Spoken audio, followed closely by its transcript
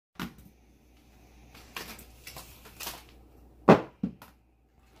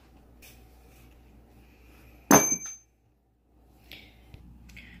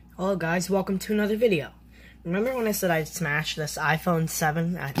Hello guys, welcome to another video. Remember when I said I'd smash this iPhone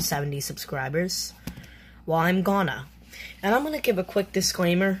 7 at 70 subscribers? Well, I'm gonna. And I'm gonna give a quick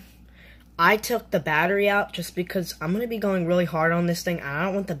disclaimer. I took the battery out just because I'm gonna be going really hard on this thing, and I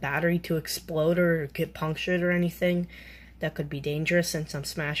don't want the battery to explode or get punctured or anything. That could be dangerous since I'm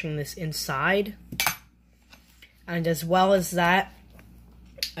smashing this inside. And as well as that,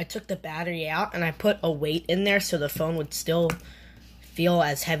 I took the battery out and I put a weight in there so the phone would still feel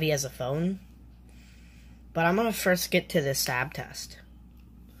as heavy as a phone. But I'm gonna first get to this stab test.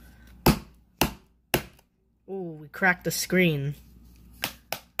 Ooh, we cracked the screen.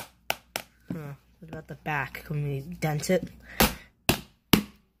 Huh, what about the back? Can we dent it?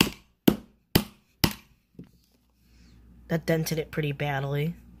 That dented it pretty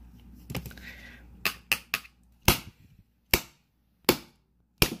badly.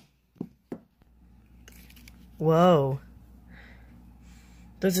 Whoa.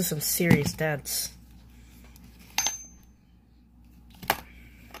 Those are some serious dents.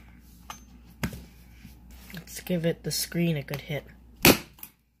 Let's give it the screen a good hit.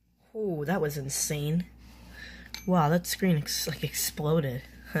 Oh, that was insane. Wow, that screen like exploded.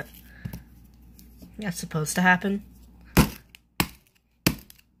 That's supposed to happen.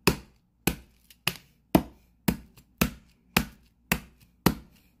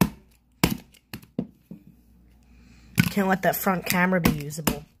 Can't let that front camera be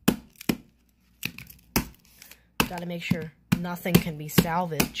usable. Gotta make sure nothing can be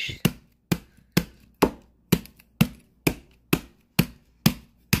salvaged.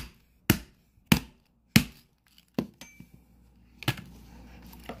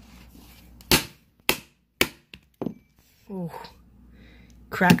 Ooh,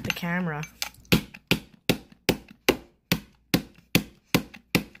 cracked the camera.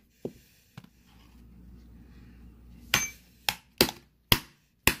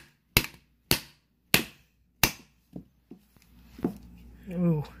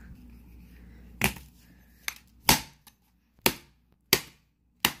 Ooh.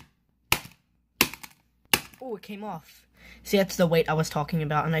 Oh, it came off. See, that's the weight I was talking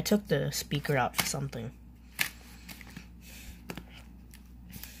about, and I took the speaker out for something.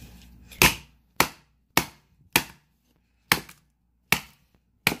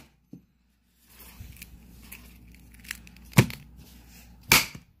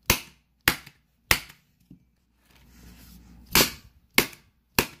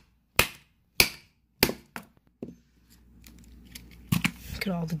 Look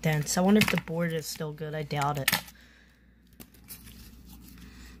at all the dents. I wonder if the board is still good. I doubt it.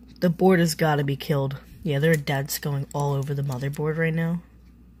 The board has got to be killed. Yeah, there are dents going all over the motherboard right now.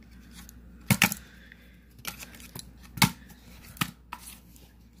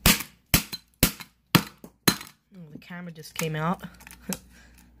 Oh, the camera just came out.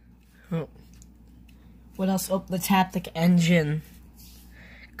 Oh. What else? Oh, the Taptic engine.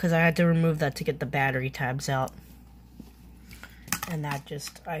 Because I had to remove that to get the battery tabs out. And that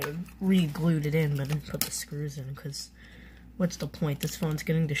just, I re-glued it in, but didn't put the screws in, because what's the point? This phone's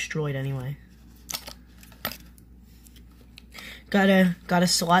getting destroyed anyway. Gotta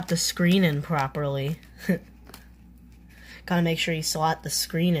slot the screen in properly. Gotta make sure you slot the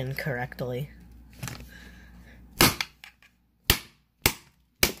screen in correctly.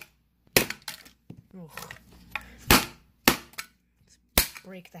 Let's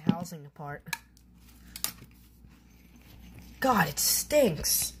break the housing apart. God, it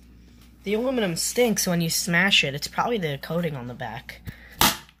stinks. The aluminum stinks when you smash it. It's probably the coating on the back.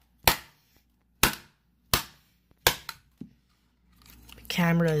 The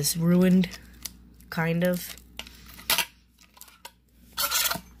camera is ruined, kind of.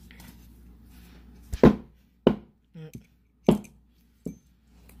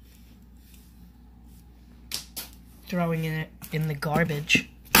 Throwing it in the garbage.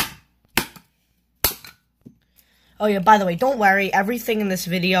 Oh yeah, by the way, don't worry, everything in this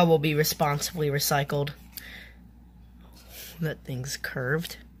video will be responsibly recycled. That thing's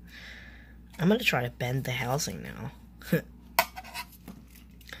curved. I'm gonna try to bend the housing now.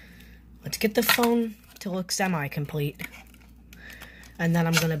 Let's get the phone to look semi-complete. And then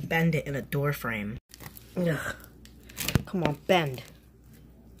I'm gonna bend it in a door frame. Ugh. Come on, bend.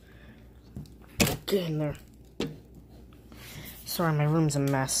 Get in there. Sorry, my room's a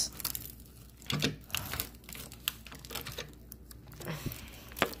mess.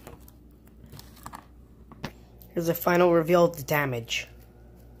 Here's a final reveal of the damage.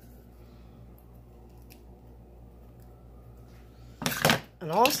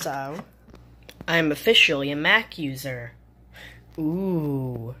 And also, I'm officially a Mac user.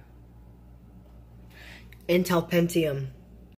 Ooh. Intel Pentium.